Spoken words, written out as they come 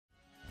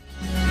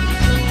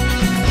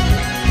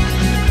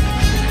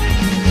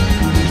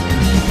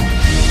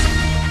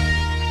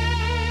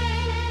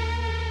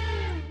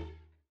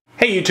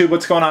Hey YouTube,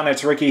 what's going on?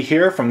 It's Ricky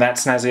here from That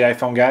Snazzy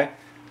iPhone Guy.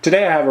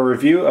 Today I have a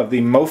review of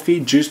the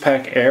Mophie Juice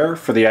Pack Air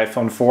for the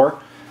iPhone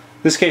 4.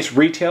 This case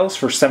retails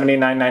for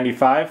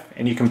 $79.95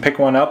 and you can pick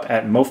one up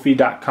at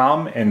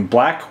mophie.com in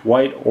black,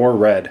 white, or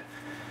red.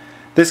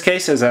 This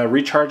case is a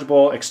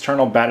rechargeable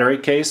external battery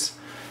case,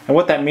 and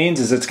what that means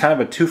is it's kind of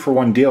a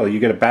 2-for-1 deal.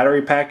 You get a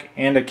battery pack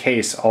and a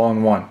case all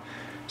in one.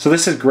 So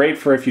this is great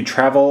for if you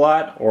travel a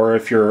lot or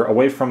if you're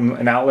away from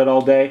an outlet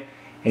all day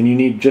and you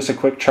need just a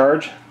quick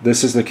charge.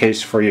 This is the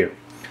case for you.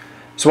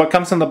 So what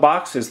comes in the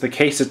box is the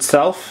case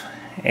itself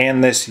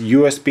and this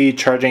USB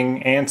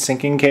charging and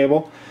syncing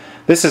cable.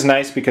 This is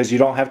nice because you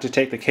don't have to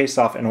take the case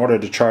off in order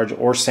to charge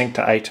or sync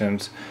to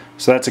iTunes.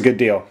 So that's a good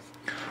deal.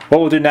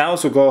 What we'll do now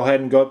is we'll go ahead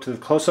and go up to the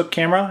close-up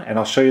camera and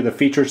I'll show you the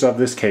features of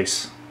this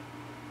case.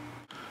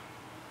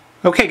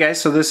 Okay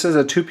guys, so this is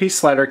a 2-piece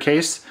slider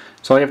case.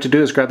 So all you have to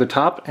do is grab the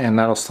top and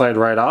that'll slide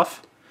right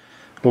off.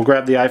 We'll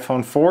grab the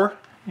iPhone 4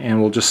 and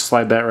we'll just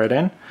slide that right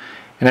in.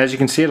 And as you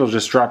can see, it'll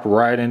just drop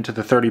right into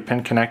the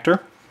 30-pin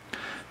connector.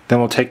 Then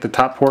we'll take the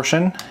top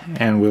portion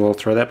and we will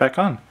throw that back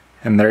on.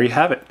 And there you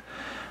have it.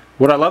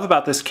 What I love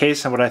about this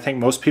case and what I think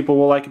most people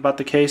will like about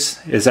the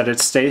case is that it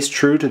stays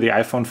true to the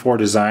iPhone 4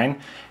 design.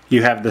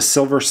 You have the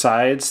silver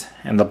sides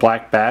and the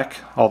black back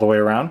all the way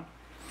around.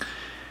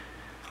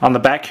 On the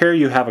back here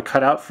you have a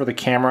cutout for the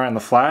camera and the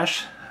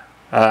flash.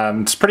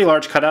 It's a pretty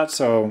large cutout,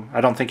 so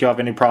I don't think you'll have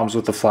any problems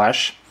with the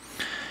flash.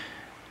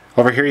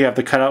 Over here you have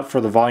the cutout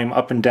for the volume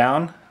up and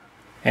down,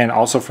 and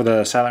also for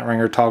the silent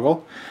ringer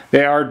toggle.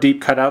 They are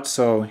deep cutouts,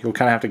 so you'll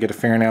kind of have to get a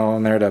fingernail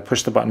in there to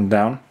push the button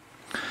down.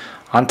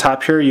 On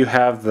top here you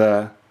have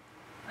the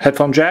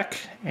headphone jack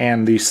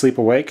and the sleep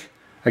awake.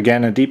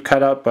 Again, a deep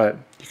cutout, but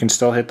you can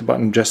still hit the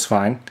button just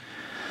fine.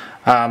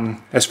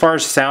 As far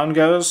as sound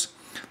goes,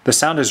 the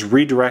sound is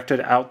redirected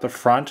out the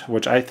front,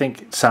 which I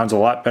think sounds a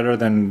lot better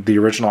than the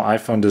original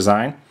iPhone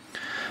design.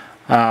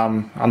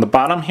 On the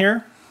bottom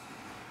here,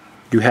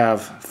 you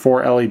have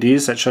 4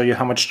 LEDs that show you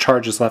how much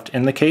charge is left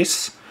in the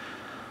case.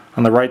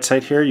 On the right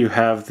side here, you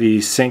have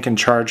the sync and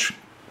charge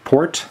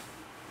port.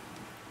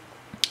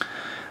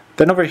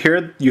 Then over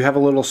here, you have a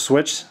little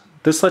switch.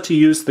 This lets you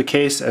use the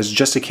case as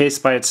just a case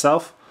by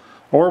itself,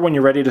 or when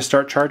you're ready to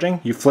start charging,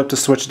 you flip the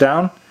switch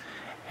down,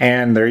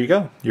 and there you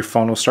go. Your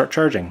phone will start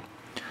charging.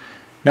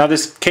 Now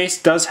this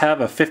case does have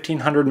a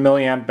 1500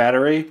 milliamp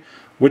battery,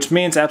 which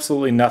means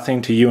absolutely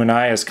nothing to you and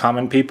I as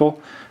common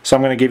people. So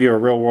I'm going to give you a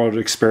real world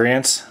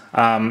experience.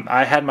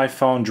 I had my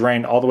phone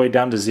drained all the way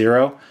down to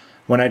 0.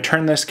 When I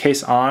turned this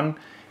case on,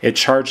 it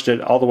charged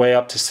it all the way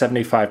up to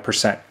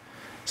 75%.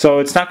 So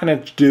it's not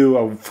going to do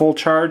a full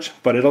charge,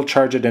 but it'll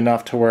charge it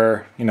enough to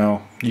where, you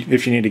know,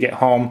 if you need to get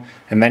home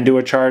and then do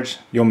a charge,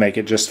 you'll make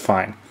it just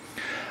fine.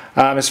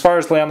 As far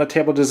as lay on the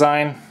table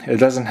design, it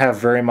doesn't have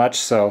very much,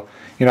 so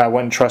I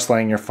wouldn't trust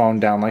laying your phone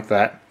down like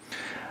that.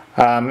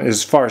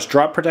 As far as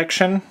drop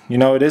protection,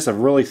 it is a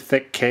really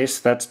thick case.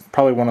 That's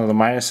probably one of the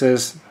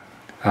minuses,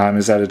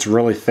 is that it's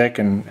really thick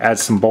and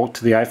adds some bulk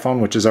to the iPhone,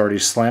 which is already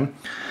slim.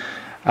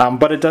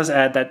 But it does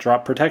add that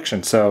drop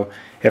protection, so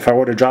if I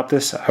were to drop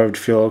this, I would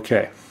feel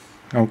okay.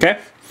 Okay?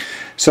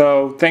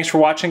 So thanks for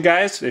watching,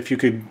 guys. If you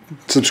could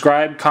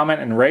subscribe,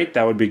 comment, and rate,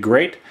 that would be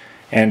great.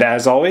 And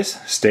as always,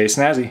 stay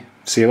snazzy.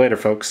 See you later,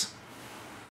 folks.